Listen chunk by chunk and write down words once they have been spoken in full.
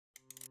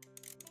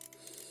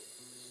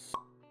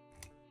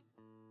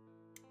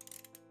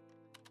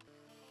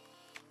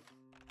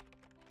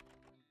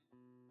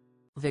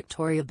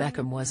Victoria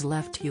Beckham was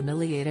left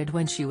humiliated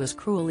when she was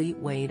cruelly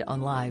weighed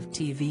on live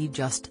TV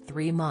just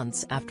 3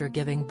 months after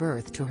giving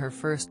birth to her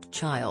first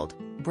child,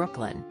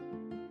 Brooklyn.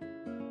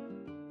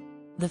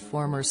 The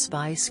former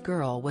Spice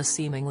Girl was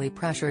seemingly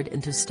pressured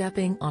into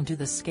stepping onto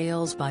the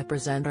scales by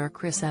presenter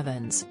Chris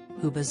Evans,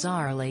 who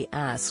bizarrely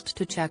asked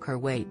to check her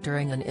weight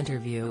during an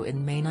interview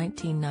in May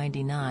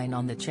 1999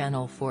 on the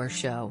Channel 4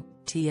 show,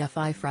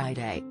 TFI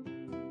Friday.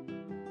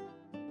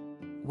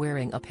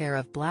 Wearing a pair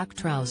of black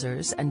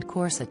trousers and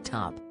corset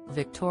top,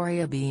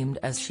 Victoria beamed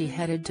as she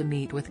headed to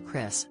meet with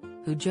Chris,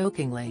 who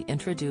jokingly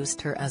introduced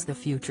her as the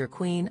future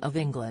Queen of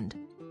England.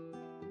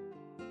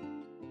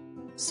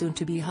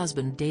 Soon-to-be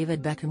husband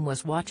David Beckham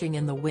was watching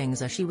in the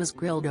wings as she was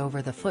grilled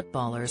over the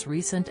footballer's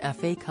recent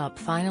FA Cup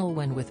final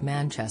win with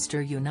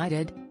Manchester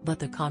United, but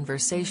the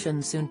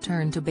conversation soon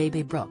turned to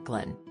baby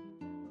Brooklyn.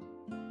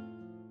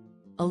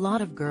 "A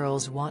lot of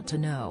girls want to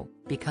know,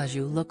 because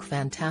you look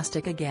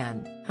fantastic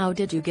again, how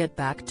did you get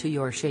back to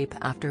your shape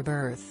after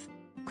birth?"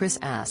 Chris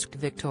asked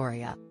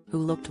Victoria, who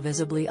looked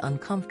visibly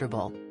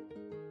uncomfortable.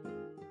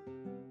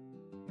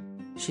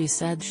 She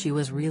said she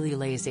was really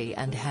lazy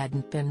and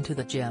hadn't been to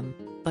the gym,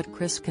 but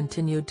Chris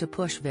continued to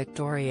push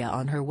Victoria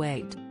on her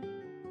weight.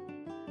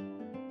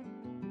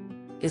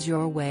 "Is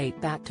your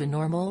weight back to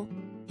normal?"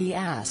 he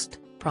asked,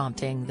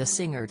 prompting the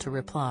singer to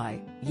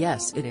reply,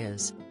 "Yes it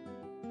is."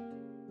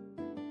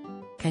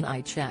 "Can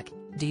I check,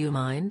 do you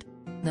mind?"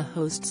 the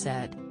host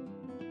said.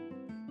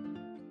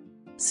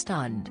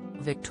 Stunned,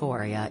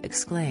 Victoria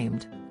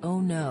exclaimed, "Oh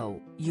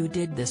no, you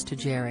did this to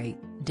Jerry,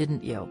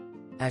 didn't you?"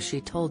 as she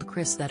told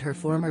Chris that her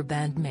former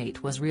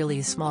bandmate was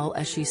really small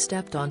as she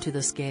stepped onto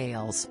the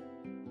scales.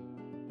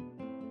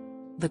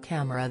 The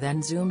camera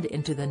then zoomed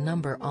into the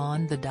number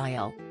on the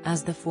dial,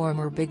 as the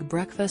former Big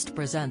Breakfast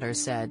presenter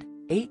said,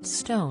 8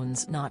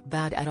 stones not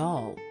bad at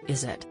all,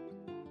 is it?"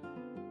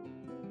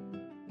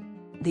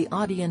 The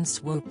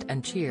audience whooped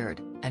and cheered,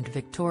 and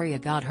Victoria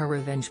got her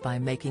revenge by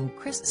making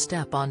Chris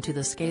step onto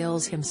the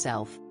scales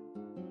himself.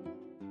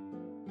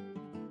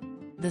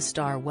 The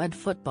star wed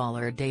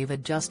footballer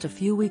David just a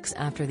few weeks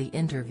after the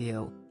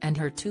interview, and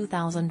her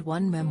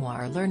 2001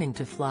 memoir Learning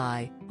to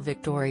Fly,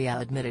 Victoria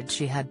admitted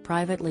she had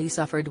privately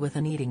suffered with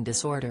an eating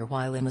disorder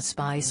while in the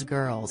Spice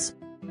Girls.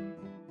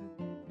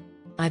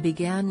 "I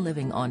began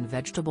living on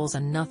vegetables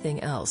and nothing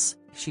else,"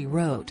 she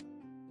wrote.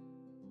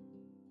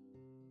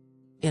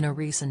 In a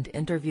recent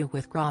interview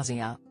with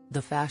Grazia,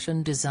 the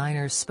fashion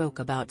designer spoke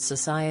about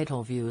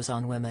societal views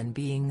on women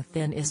being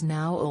thin is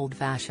now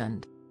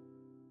old-fashioned.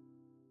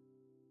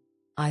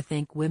 "I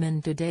think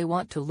women today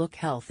want to look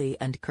healthy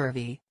and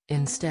curvy,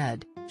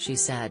 instead," she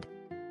said.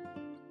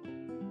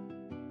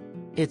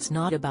 "It's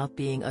not about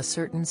being a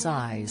certain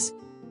size.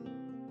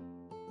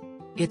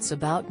 It's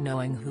about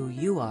knowing who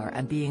you are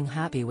and being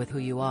happy with who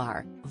you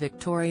are,"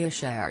 Victoria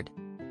shared.